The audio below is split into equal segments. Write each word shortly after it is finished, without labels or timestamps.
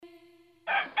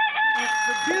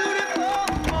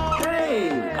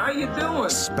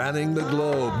spanning the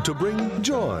globe to bring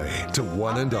joy to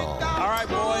one and all. All right,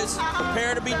 boys,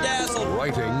 prepare to be dazzled.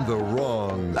 Righting the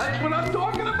wrongs. That's what I'm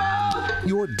talking about!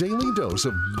 Your daily dose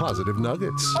of positive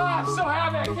nuggets. Oh, I'm so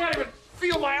happy I can't even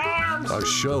feel my arms! A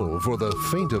show for the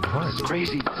faint of heart. It's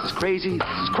crazy, it's crazy,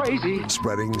 it's crazy.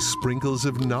 Spreading sprinkles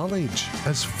of knowledge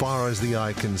as far as the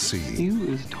eye can see. You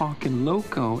is talking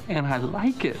loco, and I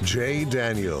like it. Jay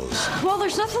Daniels. Well,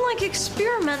 there's nothing like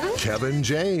experimenting. Kevin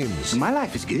James. My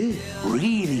life is good,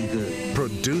 really good.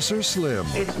 Producer Slim.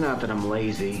 It's not that I'm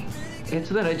lazy. It's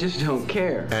that I just don't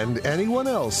care. And anyone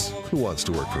else who wants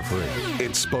to work for free.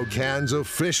 It's Spokane's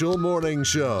official morning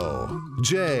show.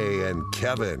 Jay and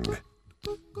Kevin.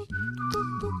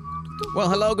 Well,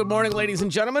 hello, good morning, ladies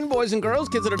and gentlemen, boys and girls,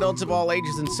 kids and adults of all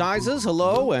ages and sizes.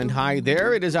 Hello and hi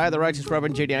there. It is I, the Righteous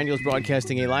Reverend Jay Daniels,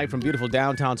 broadcasting a live from beautiful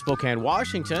downtown Spokane,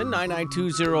 Washington,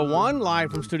 99201,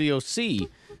 live from Studio C,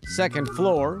 second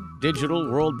floor, Digital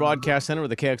World Broadcast Center of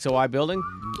the KXOI building,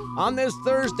 on this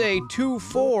Thursday,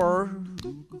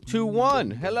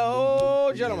 2/4/21.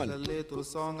 Hello, gentlemen.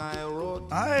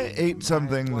 I ate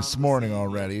something this morning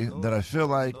already that I feel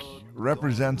like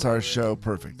represents our show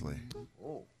perfectly.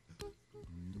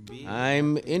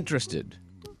 I'm interested.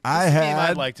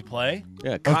 I'd like to play.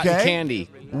 Yeah, cotton candy.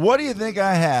 What do you think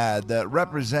I had that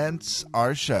represents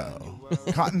our show?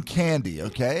 Cotton candy,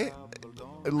 okay?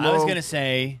 I was going to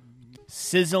say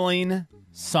sizzling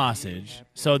sausage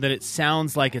so that it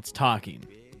sounds like it's talking.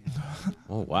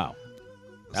 Oh, wow.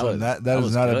 That is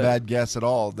not good. A bad guess at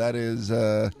all. That is,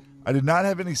 I did not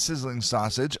have any sizzling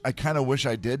sausage. I kind of wish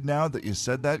I did now that you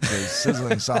said that, because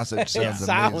sizzling sausage sounds amazing.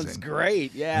 Sounds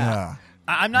great, yeah.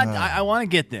 I'm not. I want to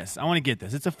get this.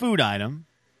 It's a food item.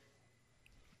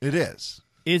 It is.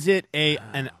 Is it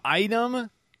an item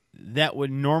that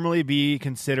would normally be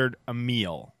considered a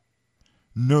meal?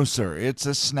 No, sir. It's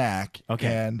a snack. Okay.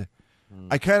 And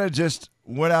I kind of just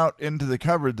went out into the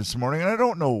cupboard this morning, and I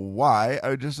don't know why.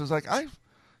 I just was like, I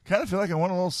kind of feel like I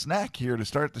want a little snack here to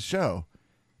start the show.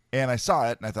 And I saw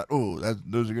it, and I thought, oh,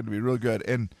 those are going to be real good.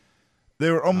 And they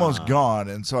were almost gone,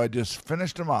 and so I just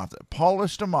finished them off,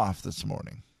 polished them off this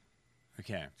morning.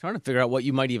 Okay. Trying to figure out what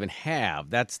you might even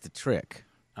have. That's the trick.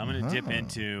 I'm going to dip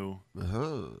into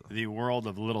the world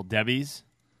of Little Debbie's.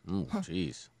 Oh,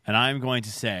 jeez. And I'm going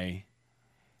to say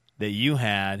that you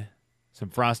had some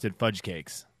frosted fudge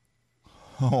cakes.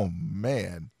 Oh,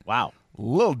 man. Wow.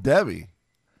 Little Debbie.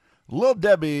 Little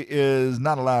Debbie is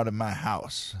not allowed in my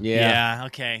house. Yeah,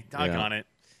 okay. Doggone it.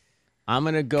 I'm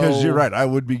going to go. Because you're right. I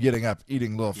would be getting up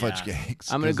eating little fudge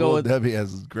cakes. I'm going to go with Debbie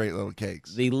has great little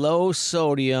cakes. The low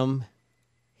sodium,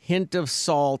 hint of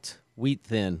salt, wheat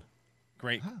thin.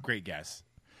 Great guess.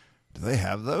 Do they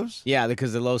have those? Yeah,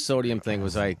 because the low sodium thing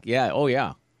was like, yeah.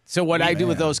 So what I do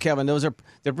with those, Kevin,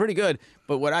 they're pretty good.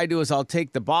 But what I do is I'll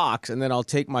take the box and then I'll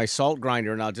take my salt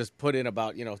grinder and I'll just put in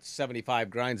about 75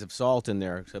 grinds of salt in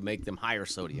there to make them higher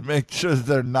sodium. Make sure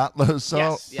they're not low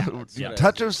salt. Yes, yeah.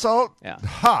 Touch of salt. Yeah.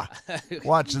 Ha!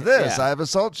 Watch this. Yeah. I have a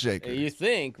salt shaker. You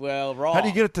think? Well, raw. How do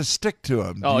you get it to stick to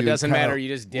them? Oh, it doesn't matter. You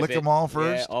just dip lick it. them all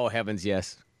first. Yeah. Oh heavens,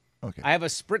 yes. Okay. I have a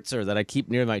spritzer that I keep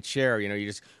near my chair. You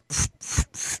just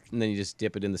and then you just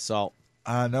dip it in the salt.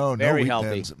 No Very wheat healthy.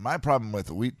 thins. My problem with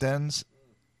wheat thins,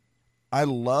 I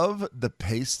love the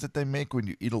paste that they make when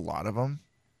you eat a lot of them.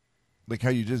 Like how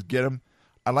you just get them.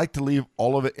 I like to leave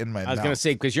all of it in my mouth. I was going to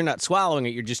say, because you're not swallowing it,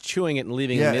 you're just chewing it and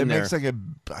leaving it in there. Yeah, it makes like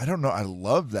I don't know, I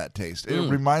love that taste. It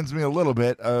reminds me a little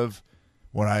bit of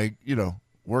when I,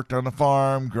 worked on the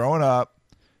farm growing up,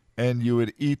 and you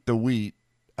would eat the wheat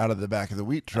out of the back of the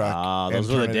wheat truck those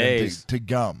and were turn the it days. into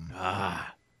gum.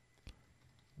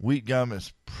 Wheat gum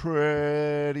is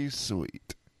pretty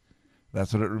sweet.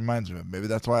 That's what it reminds me of. Maybe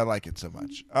that's why I like it so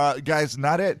much. Guys,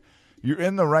 not it. You're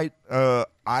in the right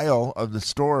aisle of the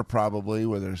store probably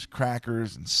where there's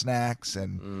crackers and snacks.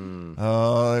 And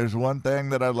there's one thing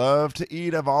that I love to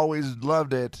eat. I've always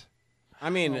loved it. I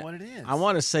mean, what it is. I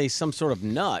want to say some sort of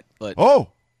nut, but...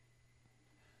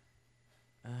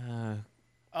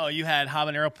 You had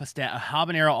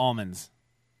habanero almonds.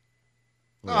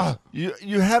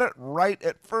 You had it right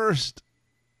at first.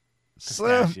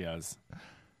 Slim. Pistachios.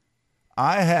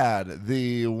 I had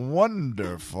the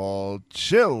wonderful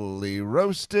chili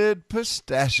roasted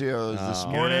pistachios this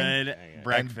morning. Good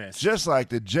breakfast. And just like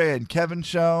the Jay and Kevin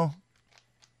show,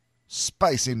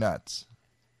 spicy nuts.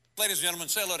 Ladies and gentlemen,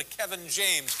 say hello to Kevin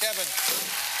James. Kevin.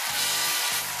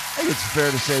 I think it's fair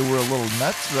to say we're a little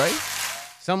nuts, right?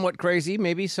 Somewhat crazy,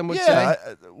 maybe some would say.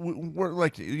 We're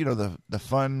like, the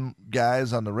fun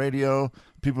guys on the radio.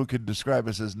 People could describe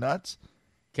us as nuts.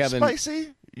 Kevin,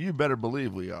 spicy? You better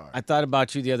believe we are. I thought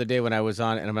about you the other day when I was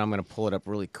on, and I'm going to pull it up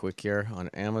really quick here on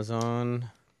Amazon.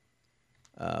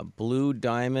 Blue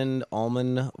Diamond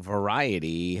Almond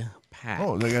Variety Pack.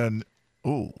 Oh, they got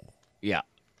Yeah.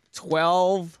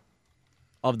 12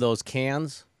 of those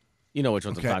cans. You know which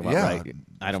ones I'm talking about, right?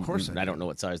 I don't know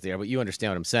what size they are, but you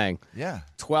understand what I'm saying. Yeah.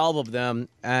 12 of them,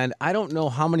 and I don't know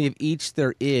how many of each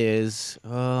there is.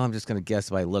 I'm just going to guess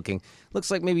by looking.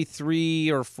 Looks like maybe 3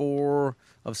 or 4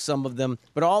 of some of them,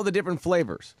 but all the different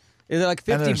flavors. Is it like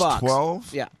 $50? And there's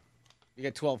 12? Yeah. You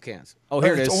get 12 cans. Oh,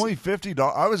 here it is. It's only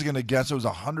 $50. I was going to guess it was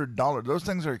 $100. Those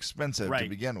things are expensive to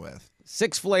begin with.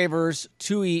 6 flavors,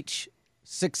 2 each,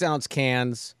 6-ounce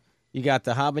cans. You got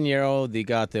the habanero, you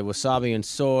got the wasabi and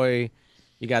soy,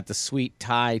 you got the sweet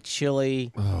Thai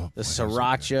chili, the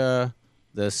sriracha,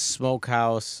 the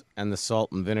smokehouse, and the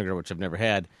salt and vinegar, which I've never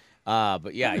had.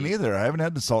 But yeah, neither. I haven't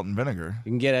had the salt and vinegar.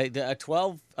 You can get a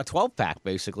 12 pack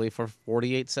basically for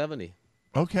 $48.70.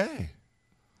 Okay.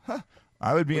 Huh.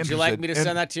 I would be interested. Would you like me to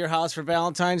send that to your house for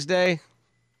Valentine's Day?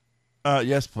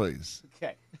 Yes, please.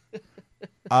 Okay.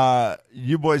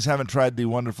 You boys haven't tried the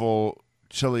wonderful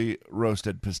chili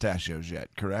roasted pistachios yet,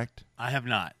 correct? I have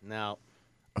not. No.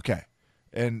 Okay.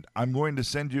 And I'm going to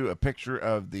send you a picture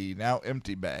of the now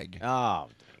empty bag. Oh,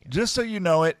 just so you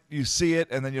know it, you see it,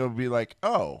 and then you'll be like,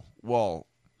 oh, well,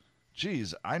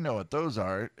 geez, I know what those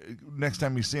are next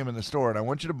time you see them in the store. And I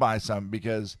want you to buy some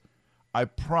because I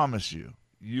promise you,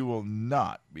 you will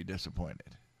not be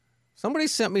disappointed. Somebody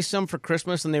sent me some for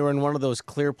Christmas, and they were in one of those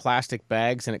clear plastic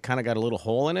bags, and it kind of got a little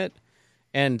hole in it.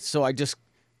 And so I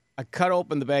cut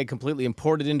open the bag completely and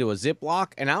poured it into a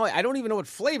Ziploc, and now I don't even know what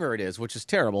flavor it is, which is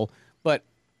terrible, but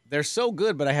they're so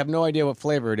good, but I have no idea what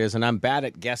flavor it is, and I'm bad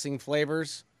at guessing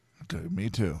flavors. Good, me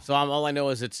too. So all I know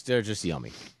is they're just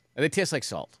yummy. And they taste like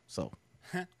salt, so.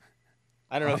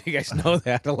 I don't know if you guys know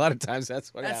that. A lot of times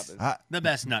that's what happens. The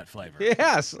best nut flavor.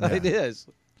 Yes, it is.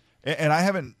 And I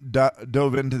haven't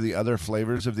dove into the other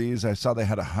flavors of these. I saw they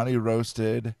had a honey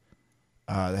roasted.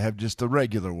 They have just the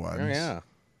regular ones. Oh, yeah.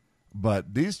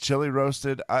 But these chili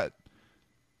roasted,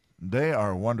 they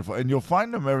are wonderful. And you'll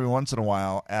find them every once in a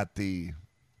while at the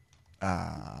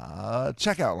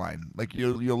checkout line. Like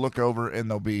you'll look over and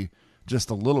there'll be just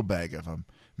a little bag of them.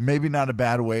 Maybe not a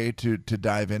bad way to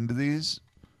dive into these.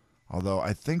 Although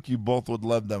I think you both would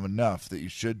love them enough that you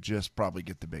should just probably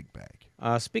get the big bag.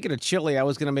 Speaking of chili, I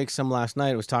was going to make some last night.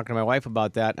 I was talking to my wife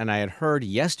about that, and I had heard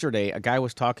yesterday a guy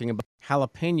was talking about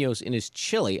jalapenos in his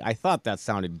chili. I thought that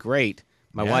sounded great.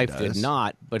 My wife did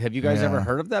not, but have you guys ever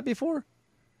heard of that before?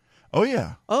 Oh,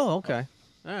 yeah. Oh, okay.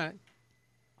 All right.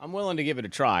 I'm willing to give it a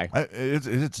try.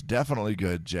 It's definitely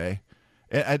good, Jay.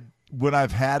 When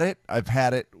I've had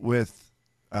it with,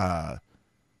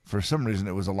 for some reason,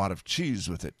 it was a lot of cheese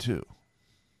with it, too.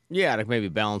 Yeah, to maybe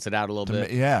balance it out a little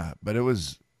bit. Yeah, but it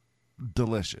was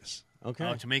delicious. Okay.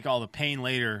 Oh, to make all the pain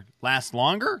later last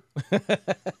longer?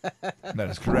 That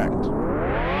is correct.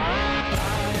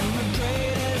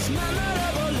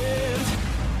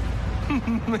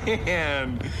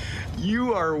 Man,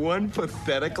 you are one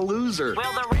pathetic loser.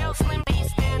 Will the real Slim B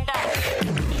stand up?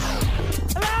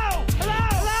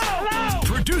 Hello!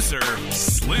 Producer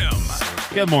Slim.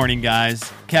 Good morning, guys.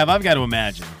 Kev, I've got to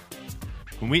imagine.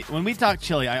 When we talk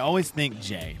chili, I always think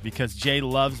Jay, because Jay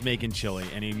loves making chili,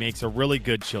 and he makes a really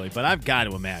good chili. But I've got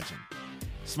to imagine,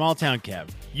 small town Kev,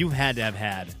 you've had to have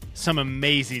had some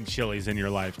amazing chilies in your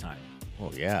lifetime.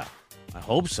 Oh, yeah. I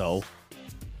hope so.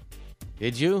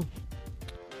 Did you?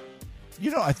 You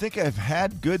know, I think I've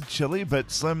had good chili, but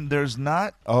Slim, there's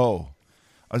not. Oh,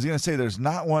 I was going to say there's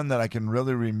not one that I can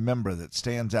really remember that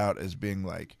stands out as being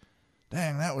like,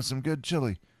 dang, that was some good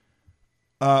chili.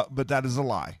 But that is a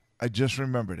lie. I just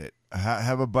remembered it. I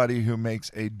have a buddy who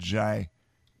makes a gigantic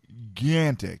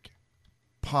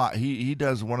pot. He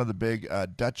does one of the big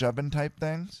Dutch oven type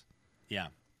things. Yeah.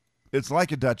 It's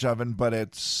like a Dutch oven, but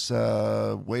it's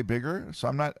way bigger. So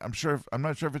I'm not sure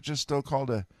if it's just still called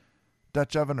a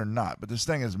Dutch oven or not. But this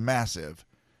thing is massive,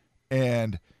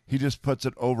 and he just puts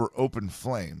it over open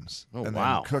flames and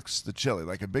then cooks the chili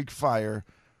like a big fire,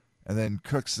 and then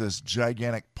cooks this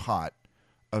gigantic pot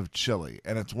of chili.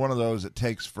 And it's one of those that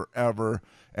takes forever,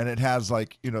 and it has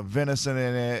like venison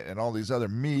in it and all these other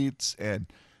meats and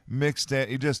mixed in.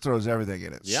 He just throws everything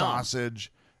in it,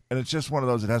 sausage, and it's just one of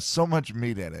those that has so much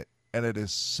meat in it. And it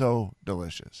is so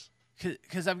delicious.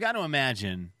 Because I've got to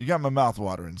imagine. You got my mouth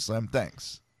watering, Slim.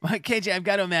 Thanks. KJ, I've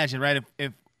got to imagine, right?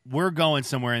 If we're going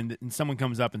somewhere and someone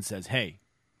comes up and says, hey,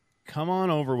 come on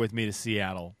over with me to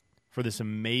Seattle for this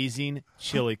amazing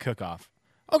chili cook-off.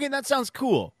 Okay, that sounds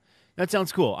cool.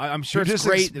 I'm sure it's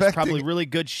great. There's probably really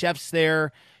good chefs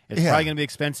there. It's probably going to be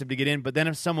expensive to get in. But then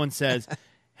if someone says,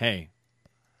 hey,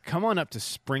 come on up to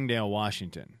Springdale,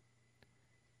 Washington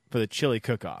for the chili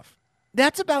cook-off.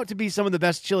 that's about to be some of the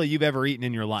best chili you've ever eaten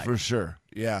in your life. For sure.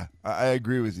 Yeah, I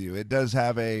agree with you. It does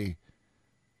have the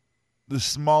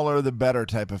smaller the better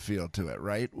type of feel to it,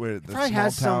 right? Where the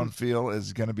small town feel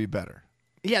is going to be better.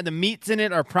 Yeah, the meats in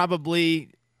it are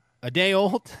probably a day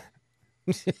old.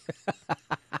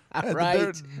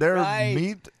 Right. They're right.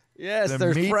 meat. Yes, the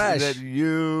they're meat fresh. that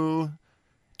you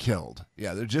killed.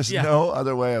 Yeah, there's just no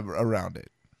other way around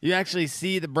it. You actually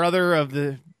see the brother of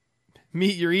the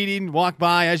meat you're eating walk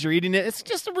by as you're eating it. It's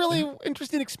just a really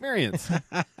interesting experience.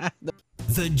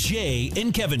 The Jay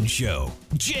and Kevin Show.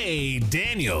 Jay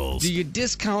Daniels. Do you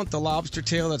discount the lobster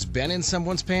tail that's been in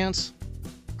someone's pants?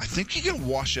 I think you can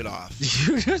wash it off.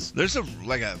 There's a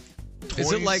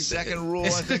 20-second rule, I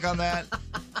think, on that.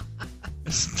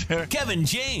 Kevin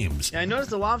James. Yeah, I noticed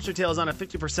the lobster tail is on a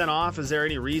 50% off. Is there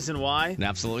any reason why?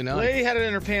 Absolutely not. Lady had it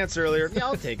in her pants earlier. Yeah,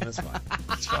 I'll take it. It's fine.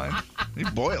 It's fine. You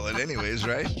boil it anyways,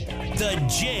 right? The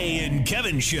Jay and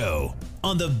Kevin Show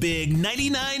on the Big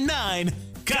 99.9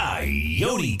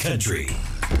 Coyote Country.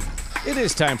 It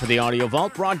is time for the Audio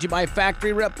Vault, brought to you by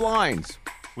Factory Rep Blinds.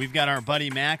 We've got our buddy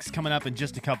Max coming up in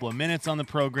just a couple of minutes on the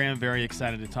program. Very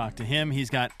excited to talk to him. He's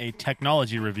got a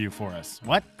technology review for us.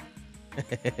 What?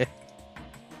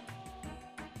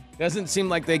 Doesn't seem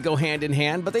like they go hand in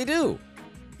hand, but they do.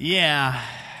 Yeah,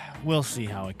 we'll see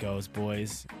how it goes,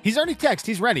 boys. He's already texted.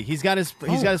 He's ready. He's got his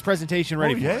presentation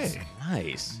ready for us.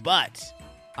 Nice. But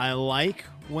I like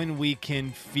when we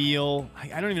can feel,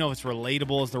 I don't even know if it's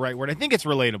relatable is the right word. I think it's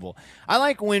relatable. I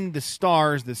like when the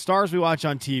stars we watch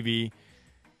on TV,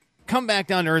 come back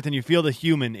down to earth and you feel the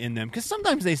human in them. Because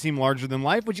sometimes they seem larger than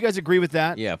life. Would you guys agree with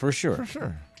that? Yeah, for sure. For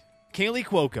sure. Kaylee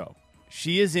Cuoco.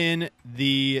 She is in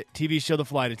the TV show The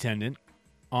Flight Attendant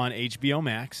on HBO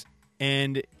Max.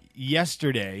 And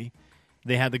yesterday,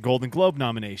 they had the Golden Globe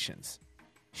nominations.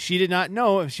 She did not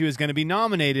know if she was going to be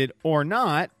nominated or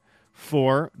not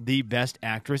for the Best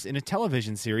Actress in a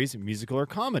Television Series, musical or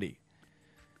comedy.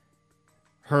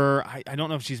 I don't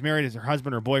know if she's married, as her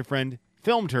husband or boyfriend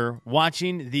filmed her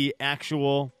watching the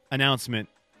actual announcement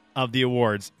of the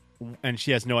awards, and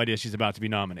she has no idea she's about to be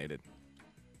nominated.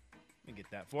 Let me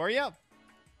get that for you.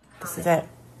 This is it.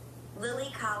 Lily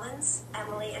Collins,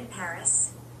 Emily in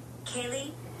Paris, Kaylee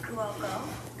Cuoco,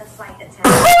 The Flight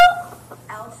Attendant,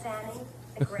 Elle Fanning,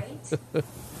 The Great,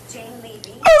 Jane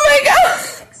Levy, Oh my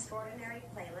God! Extraordinary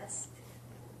Playlist,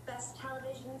 Best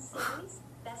Television Series,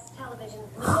 Best Television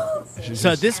Limited Series.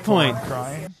 So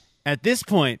crying. at this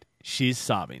point, she's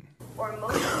sobbing. Or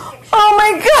Motion Picture. Oh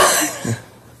my God!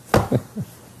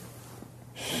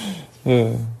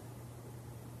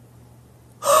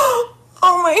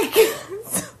 Oh my God!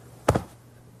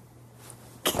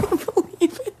 Can't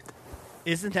believe it.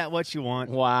 Isn't that what you want?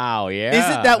 Wow, yeah.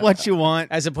 Isn't that what you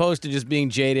want? As opposed to just being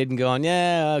jaded and going,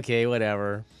 yeah, okay,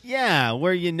 whatever. Yeah,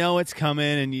 where you know it's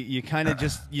coming and you kind of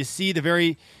just, you see the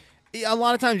very, a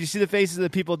lot of times you see the faces of the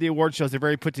people at the award shows. They're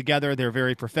very put together. They're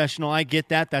very professional. I get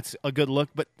that. That's a good look.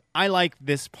 But I like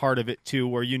this part of it, too,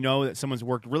 where you know that someone's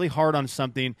worked really hard on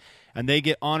something and they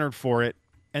get honored for it.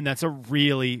 And that's a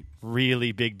really,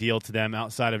 really big deal to them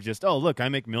outside of just, oh, look, I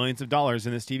make millions of dollars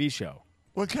in this TV show.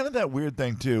 Well, kind of that weird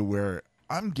thing, too, where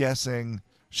I'm guessing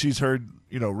she's heard,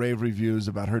 rave reviews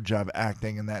about her job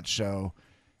acting in that show.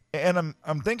 And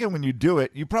I'm thinking when you do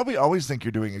it, you probably always think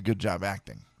you're doing a good job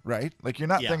acting, right? Like, you're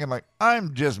not thinking like,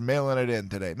 I'm just mailing it in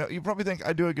today. No, you probably think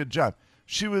I do a good job.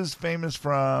 She was famous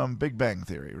from Big Bang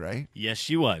Theory, right? Yes,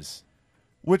 she was.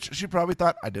 Which she probably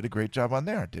thought, I did a great job on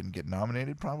there. Didn't get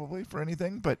nominated probably for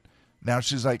anything. But now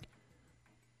she's like,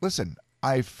 listen,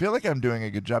 I feel like I'm doing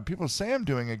a good job. People say I'm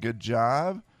doing a good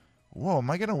job. Whoa, am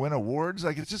I going to win awards?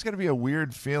 Like, it's just going to be a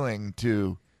weird feeling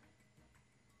to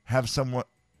have someone,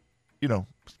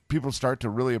 people start to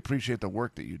really appreciate the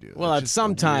work that you do. Well, at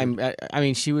some time,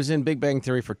 she was in Big Bang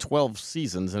Theory for 12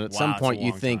 seasons, and at some point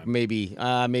you think maybe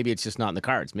it's just not in the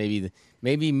cards.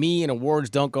 Maybe me and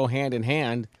awards don't go hand in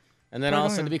hand, and then all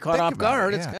of a sudden to be caught off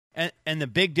guard. And the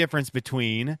big difference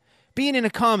between being in a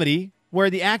comedy where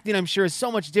the acting, I'm sure, is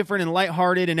so much different and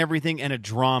lighthearted and everything, and a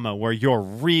drama where you're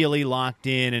really locked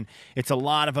in and it's a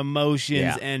lot of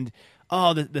emotions and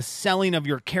the selling of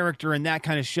your character in that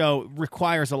kind of show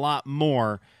requires a lot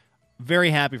more. Very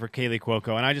happy for Kaylee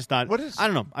Cuoco, and I just thought, I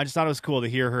don't know, I just thought it was cool to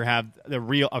hear her have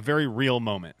a very real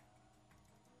moment.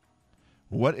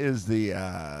 What is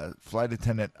the flight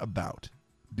attendant about?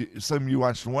 You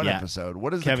watched one episode.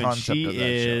 What is Kevin, the concept of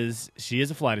that show? She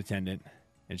is a flight attendant,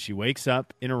 and she wakes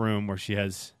up in a room where she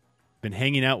has been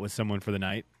hanging out with someone for the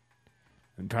night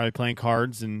and probably playing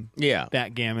cards and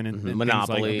backgammon and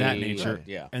Monopoly, things like that nature. Right,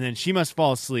 yeah. And then she must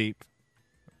fall asleep.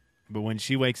 But when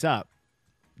she wakes up,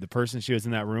 the person she was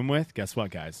in that room with, guess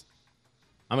what, guys?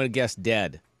 I'm going to guess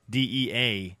dead.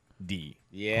 DEAD.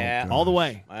 Yeah. All the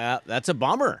way. That's a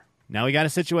bummer. Now we got a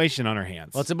situation on our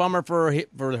hands. Well, it's a bummer for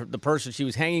the person she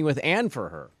was hanging with and for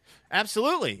her.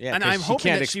 Absolutely. Yeah, and 'cause I'm she hoping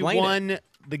can't that she explain won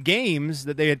the games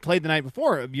that they had played the night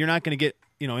before. You're not going to get,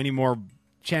 any more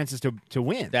chances to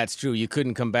win. That's true. You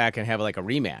couldn't come back and have like a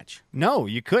rematch. No,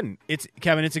 you couldn't.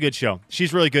 Kevin, it's a good show.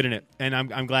 She's really good in it, and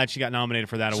I'm glad she got nominated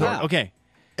for that award. Okay.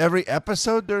 Every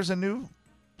episode there's a new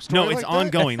story. No, it's like that?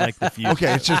 ongoing like the feud.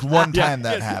 Okay, it's just one time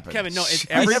that yes, happens. Kevin, no, it's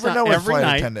I never know with every flight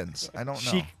night, attendants. I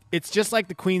don't know. It's just like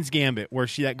the Queen's Gambit, where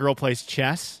that girl plays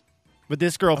chess, but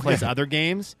this girl plays other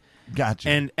games. Gotcha.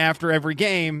 And after every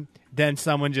game, then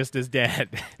someone just is dead.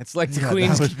 It's like the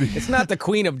Queen's. It's not the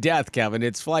Queen of Death, Kevin.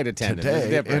 It's flight attendant. It's Today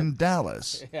different. in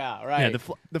Dallas. Yeah, right. Yeah,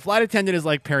 the flight attendant is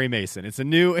like Perry Mason. It's a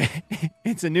new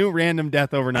random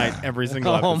death overnight every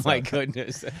single episode. Oh my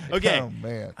goodness. Okay. Oh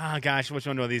man. Oh gosh, which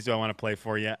one of these do I want to play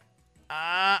for you?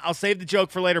 I'll save the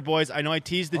joke for later, boys. I know I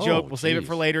teased the joke. We'll save it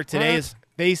for later. Today is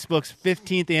Facebook's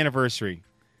 15th anniversary.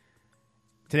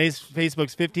 Today's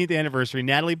Facebook's 15th anniversary.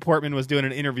 Natalie Portman was doing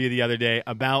an interview the other day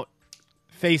about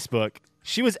Facebook.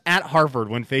 She was at Harvard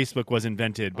when Facebook was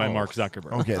invented by Mark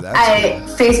Zuckerberg. Okay,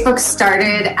 Facebook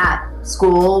started at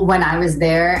school when I was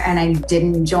there, and I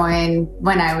didn't join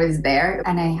when I was there,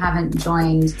 and I haven't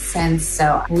joined since.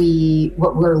 So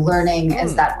what we're learning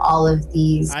is that all of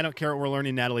these. I don't care what we're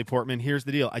learning, Natalie Portman. Here's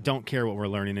the deal. I don't care what we're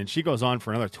learning. And she goes on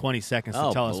for another 20 seconds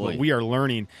to tell us what we are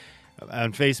learning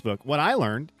on Facebook. What I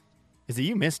learned is that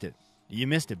you missed it. You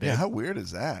missed it, babe. Yeah, how weird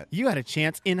is that? You had a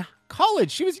chance in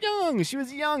college. She was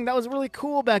young. That was really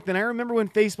cool back then. I remember when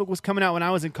Facebook was coming out when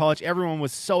I was in college. Everyone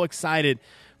was so excited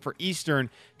for Eastern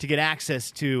to get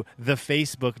access to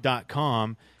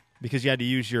thefacebook.com because you had to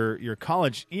use your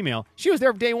college email. She was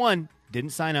there day one.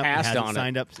 Didn't sign up.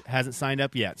 Hasn't signed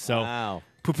up yet. So, wow.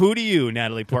 Poo-poo to you,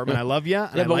 Natalie Portman. I love you. Yeah,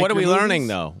 but what are we learning,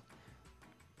 though?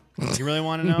 You really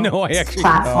want to know? No, I actually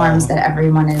platforms that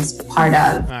everyone is part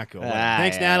of. Cool.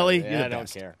 Thanks, Natalie. Yeah, You're the I don't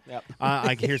best. care. Yep.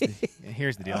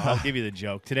 Here's the deal. I'll give you the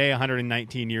joke. Today,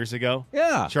 119 years ago,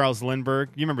 Yeah. Charles Lindbergh,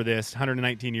 you remember this,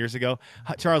 119 years ago,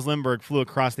 Charles Lindbergh flew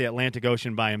across the Atlantic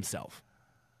Ocean by himself.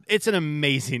 It's an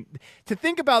amazing, to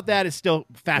think about that is still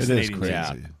fascinating. It is crazy.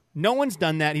 Yeah. No one's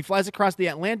done that. He flies across the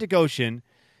Atlantic Ocean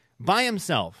by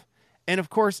himself. And,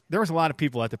 of course, there was a lot of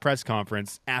people at the press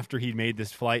conference after he made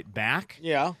this flight back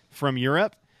from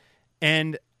Europe.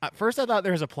 And at first I thought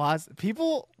there was applause.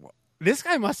 This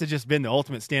guy must have just been the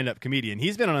ultimate stand-up comedian.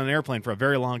 He's been on an airplane for a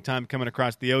very long time coming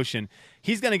across the ocean.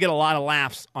 He's going to get a lot of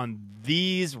laughs on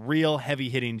these real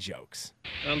heavy-hitting jokes.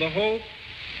 And the hope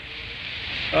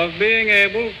of being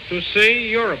able to see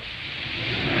Europe.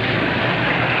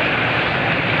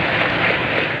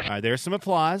 All right, there's some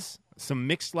applause. Some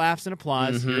mixed laughs and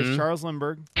applause. Mm-hmm. Here's Charles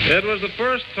Lindbergh. It was the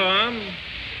first time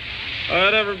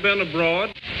I'd ever been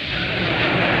abroad.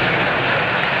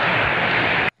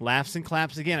 Laughs and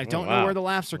claps again. I don't know where the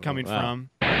laughs are coming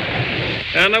from.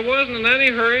 And I wasn't in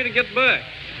any hurry to get back.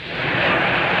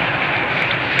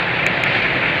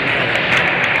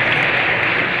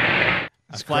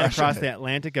 I fly across the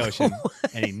Atlantic Ocean,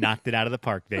 and he knocked it out of the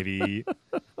park, baby.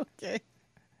 Okay.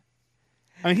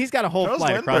 I mean, he's got a whole Charles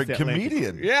flight across Lindbergh, the Atlantic.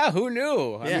 comedian. Yeah, who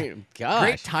knew? Yeah. I mean, gosh.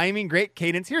 Great timing, great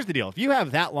cadence. Here's the deal. If you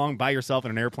have that long by yourself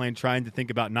in an airplane trying to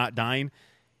think about not dying,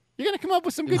 you're going to come up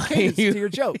with some good cadence to your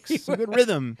jokes, some good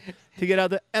rhythm to get out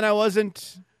there. And I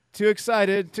wasn't too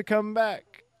excited to come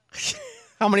back.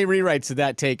 How many rewrites did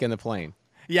that take in the plane?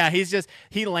 Yeah, he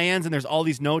lands and there's all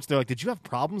these notes. They're like, did you have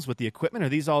problems with the equipment? Are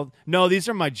these all? No, these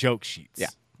are my joke sheets. Yeah.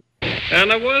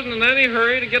 And I wasn't in any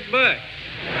hurry to get back.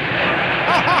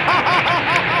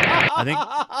 I think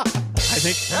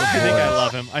I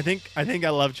love him. I think I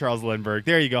love Charles Lindbergh.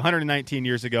 There you go. 119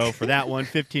 years ago for that one,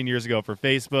 15 years ago for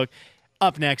Facebook.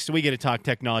 Up next, we get to talk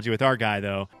technology with our guy,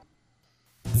 though.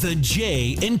 The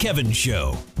Jay and Kevin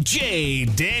Show. Jay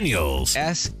Daniels.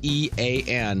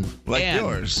 S-E-A-N. Like N.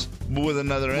 yours. With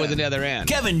another N. With another N.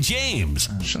 Kevin James.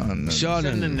 Sean.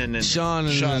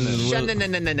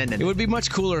 It would be much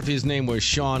cooler if his name was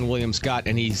Sean William Scott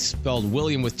and he spelled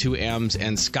William with 2 M's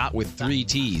and Scott with 3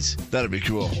 T's. That'd be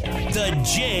cool. The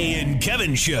Jay and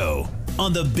Kevin Show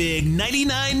on the Big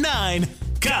 99.9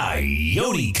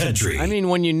 Coyote Country. I mean,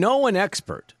 when you know an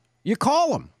expert, you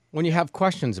call them when you have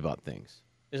questions about things.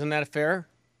 Isn't that fair?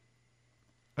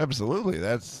 Absolutely.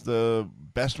 That's the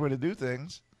best way to do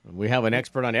things. We have an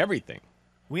expert on everything.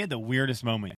 We had the weirdest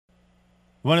moment.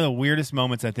 One of the weirdest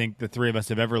moments I think the three of us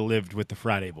have ever lived with the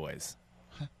Friday Boys.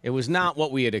 It was not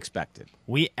what we had expected.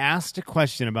 We asked a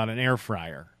question about an air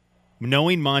fryer,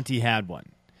 knowing Monty had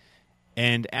one,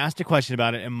 and asked a question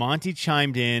about it, and Monty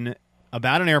chimed in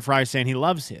about an air fryer saying he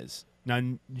loves his. Now,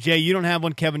 Jay, you don't have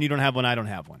one. Kevin, you don't have one. I don't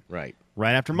have one. Right.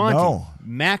 Right after Monty, No.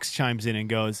 Max chimes in and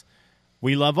goes,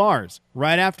 "We love ours."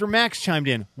 Right after Max chimed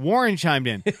in, Warren chimed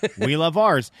in, "We love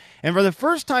ours." And for the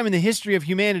first time in the history of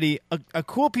humanity, a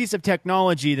cool piece of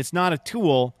technology that's not a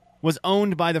tool was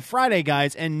owned by the Friday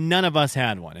guys, and none of us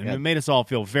had one. And it made us all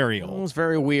feel very It old. was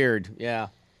very weird. Yeah.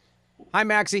 Hi,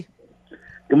 Maxie.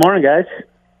 Good morning, guys.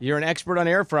 You're an expert on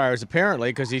air fryers, apparently,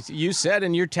 because you said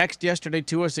in your text yesterday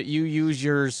to us that you use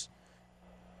yours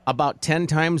about 10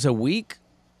 times a week.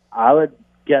 I would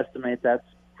guesstimate that's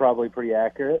probably pretty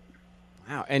accurate.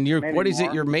 Wow. And Maybe what is it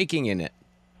more. you're making in it?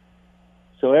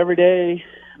 So every day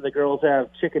the girls have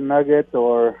chicken nuggets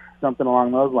or something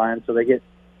along those lines, so they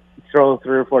throw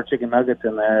 3 or 4 chicken nuggets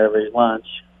in there every lunch.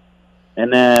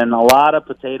 And then a lot of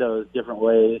potatoes, different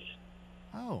ways.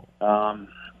 Oh.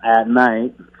 At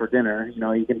night for dinner,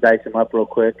 you can dice them up real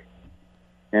quick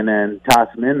and then toss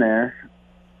them in there.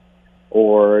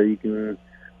 Or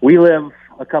we live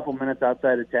a couple minutes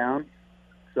outside of town,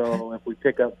 so if we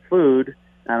pick up food,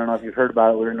 I don't know if you've heard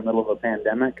about it, we're in the middle of a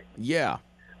pandemic. Yeah.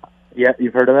 Yeah,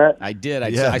 you've heard of that? I did. I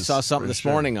Yes, saw something for this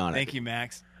sure. morning on it. Thank you,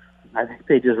 Max. I think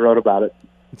they just wrote about it.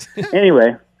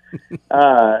 Anyway,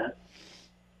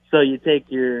 so you take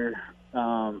your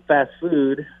fast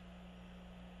food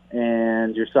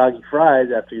and your soggy fries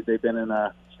after they've been in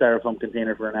a styrofoam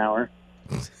container for an hour,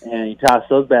 and you toss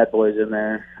those bad boys in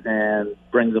there and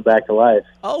brings them back to life.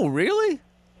 Oh, really?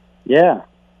 Yeah.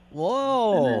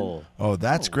 Whoa. Oh,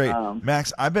 that's great.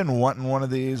 Max, I've been wanting one of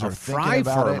these A or fry thinking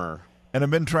about firmer. it. And I've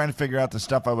been trying to figure out the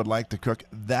stuff I would like to cook.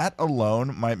 That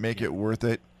alone might make it worth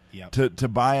it to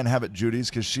buy and have at Judy's,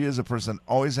 because she is a person that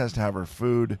always has to have her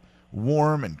food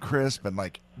warm and crisp and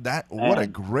like that. What a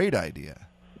And great idea.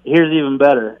 here's even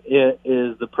better. It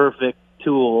is the perfect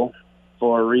tool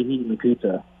for reheating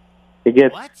pizza. It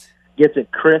gets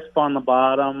it crisp on the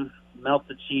bottom, melts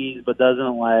the cheese, but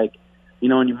doesn't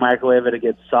when you microwave it, it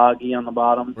gets soggy on the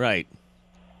bottom. Right.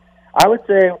 I would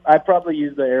say I probably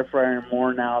use the air fryer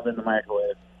more now than the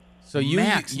microwave. So you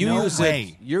Max, no use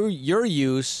way. it. Your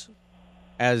use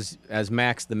as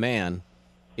Max the man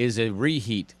is a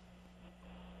reheat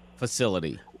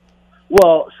facility.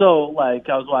 Well, so I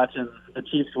was watching the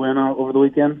Chiefs win over the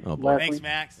weekend. Oh, boy. last Thanks, week,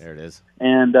 Max. There it is.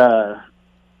 and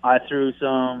I threw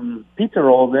some pizza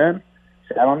rolls in,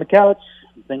 sat on the couch,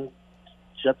 the thing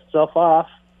shuts itself off,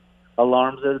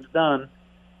 alarms that it's done.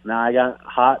 Now I got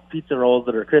hot pizza rolls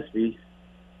that are crispy.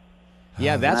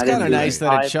 Yeah, that's I didn't kind of do nice it.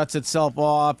 that it shuts itself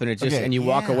off and it just Okay. and you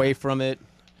walk away from it.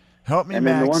 Help me, And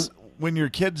then the Max. When your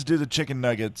kids do the chicken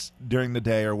nuggets during the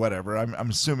day or whatever, I'm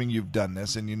assuming you've done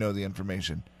this and you know the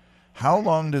information. How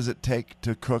long does it take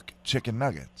to cook chicken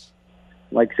nuggets?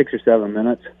 Like 6 or 7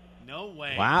 minutes. No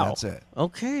way. Wow. That's it.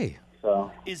 Okay.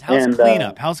 So How's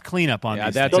cleanup? How's cleanup on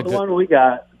these that's so things? the one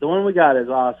we got is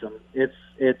awesome. It's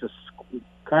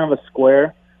kind of a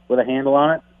square with a handle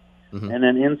on it, and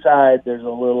then inside there's a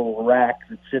little rack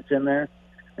that sits in there,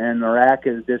 and the rack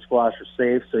is dishwasher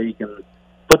safe, so you can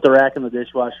put the rack in the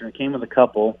dishwasher. And it came with a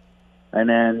couple, and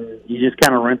then you just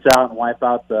kind of rinse out and wipe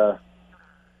out the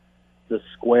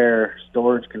square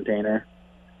storage container,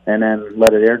 and then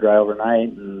let it air dry overnight,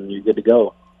 and you're good to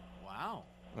go. Wow.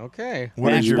 Okay.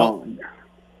 What is your Don't-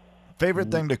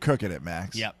 favorite thing to cook in it,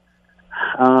 Max? Yep.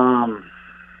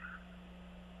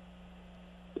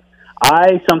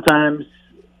 I sometimes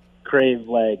crave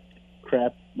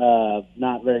crap,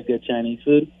 not very good Chinese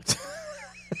food.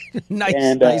 nice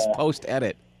And, post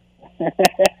edit.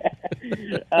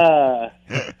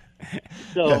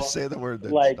 So Yeah, say the word.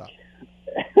 Then stop.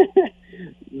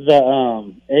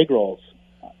 the egg rolls.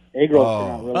 Egg rolls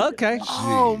turn out really good. Okay.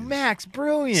 Oh, Max,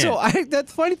 brilliant. So the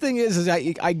funny thing is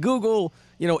I Google,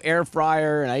 air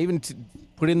fryer, and I even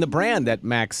put in the brand that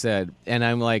Max said, and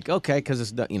I'm like, okay, because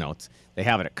it's they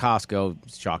have it at Costco,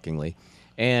 shockingly,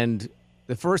 and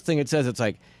the first thing it says, it's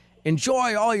like,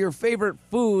 enjoy all your favorite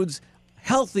foods,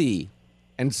 healthy,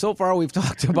 and so far we've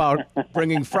talked about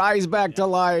bringing fries back to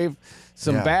life,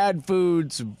 some bad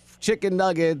food, some chicken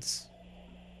nuggets.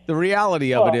 The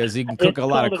reality of it is you can cook a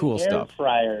lot of cool stuff.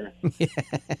 Fryer.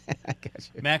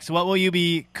 Max, what will you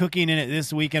be cooking in it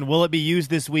this weekend? Will it be used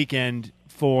this weekend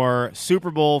for Super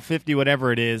Bowl 50,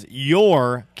 whatever it is,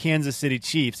 your Kansas City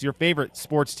Chiefs, your favorite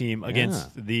sports team,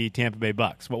 against the Tampa Bay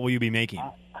Bucks? What will you be making?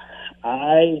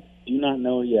 I do not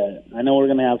know yet. I know we're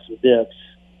going to have some dips,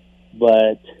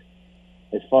 but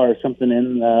as far as something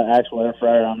in the actual air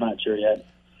fryer, I'm not sure yet.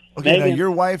 Okay, now Megan,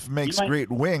 your wife makes might-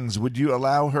 great wings. Would you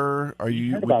allow her? heard Would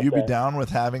you about be that. down with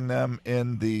having them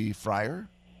in the fryer?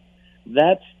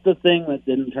 That's the thing that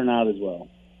didn't turn out as well.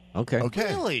 Okay.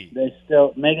 Okay. Really?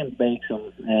 Megan bakes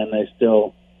them, and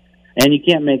and you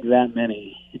can't make that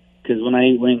many because when I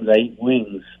eat wings, I eat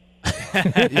wings. Yeah,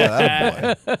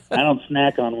 that boy. I don't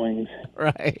snack on wings.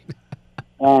 Right.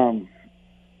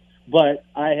 But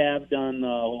I have done the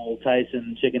whole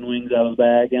Tyson chicken wings out of the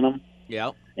bag in them.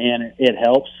 Yep. And it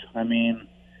helps. I mean,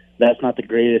 that's not the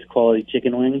greatest quality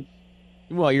chicken wing.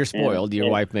 Well, you're spoiled. Your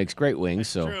wife makes great wings,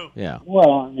 so yeah.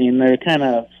 Well, I mean, they're kind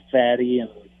of fatty and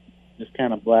just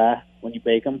kind of blah when you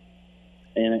bake them.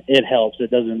 And it helps. It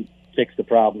doesn't fix the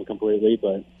problem completely,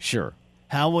 but... Sure.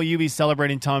 How will you be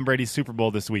celebrating Tom Brady's Super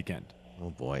Bowl this weekend?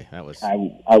 Oh, boy. That was...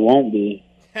 I won't be.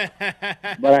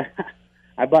 But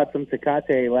I bought some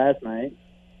Tecate last night,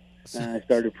 and I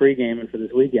started pre-gaming for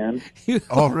this weekend.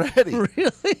 Already?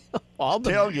 Really?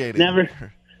 Tailgating.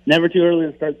 Never too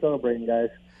early to start celebrating, guys.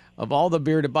 Of all the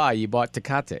beer to buy, you bought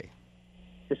Tecate.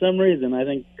 For some reason, I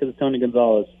think because of Tony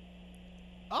Gonzalez.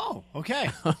 Oh, okay.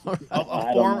 I don't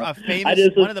know.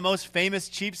 One of the most famous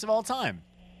Chiefs of all time.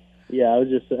 Yeah, I was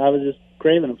just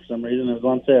craving it for some reason. It was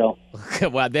on sale.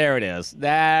 Well, there it is.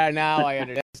 There, now I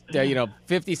understand.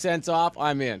 50 cents off,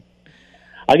 I'm in.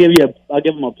 I'll give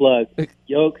him a plug.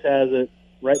 Yokes has it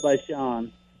right by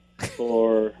Sean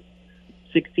for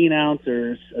 16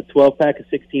 ounces, a 12-pack of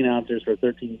 16 ounces for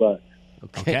 $13.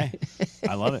 Okay.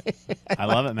 I love it. I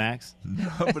love it, Max.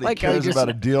 Nobody cares about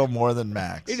a deal more than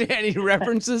Max. And he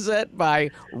references it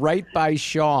right by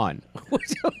Sean.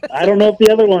 I don't know if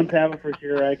the other ones have it for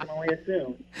sure. I can only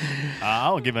assume.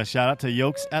 I'll give a shout out to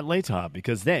Yokes at Latop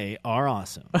because they are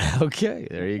awesome. Okay,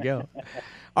 there you go.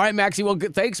 All right, Maxie. Well,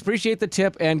 thanks. Appreciate the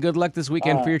tip, and good luck this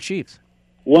weekend for your Chiefs.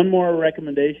 One more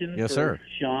recommendation Yes, for sir.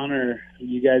 Sean or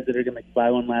you guys that are going to buy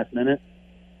one last minute.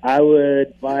 I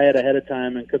would buy it ahead of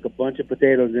time and cook a bunch of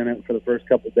potatoes in it for the first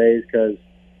couple of days because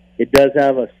it does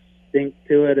have a stink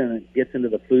to it and it gets into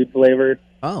the food flavor.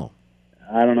 Oh.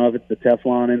 I don't know if it's the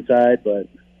Teflon inside, but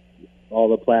all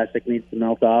the plastic needs to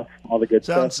melt off, all the good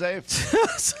Sounds stuff.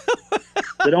 safe.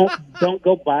 So don't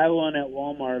go buy one at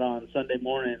Walmart on Sunday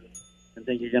morning and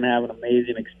think you're going to have an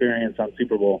amazing experience on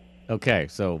Super Bowl. Okay,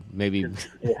 so maybe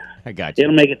I got you.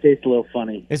 It'll make it taste a little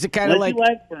funny. Is it kind of Unless like you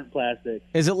like burnt plastic?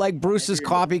 Is it like Bruce's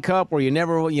coffee cup, where you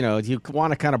never, you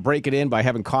want to kind of break it in by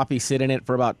having coffee sit in it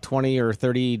for about 20 or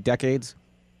 30 decades?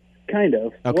 Kind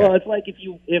of. Okay. Well, it's like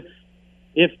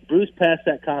if Bruce passed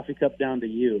that coffee cup down to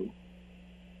you,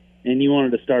 and you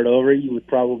wanted to start over, you would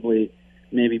probably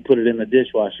maybe put it in the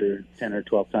dishwasher 10 or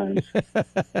 12 times.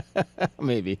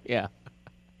 Maybe, yeah.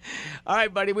 All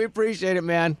right, buddy, we appreciate it,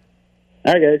 man.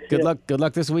 All right, guys. Good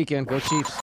luck this weekend. Go Chiefs.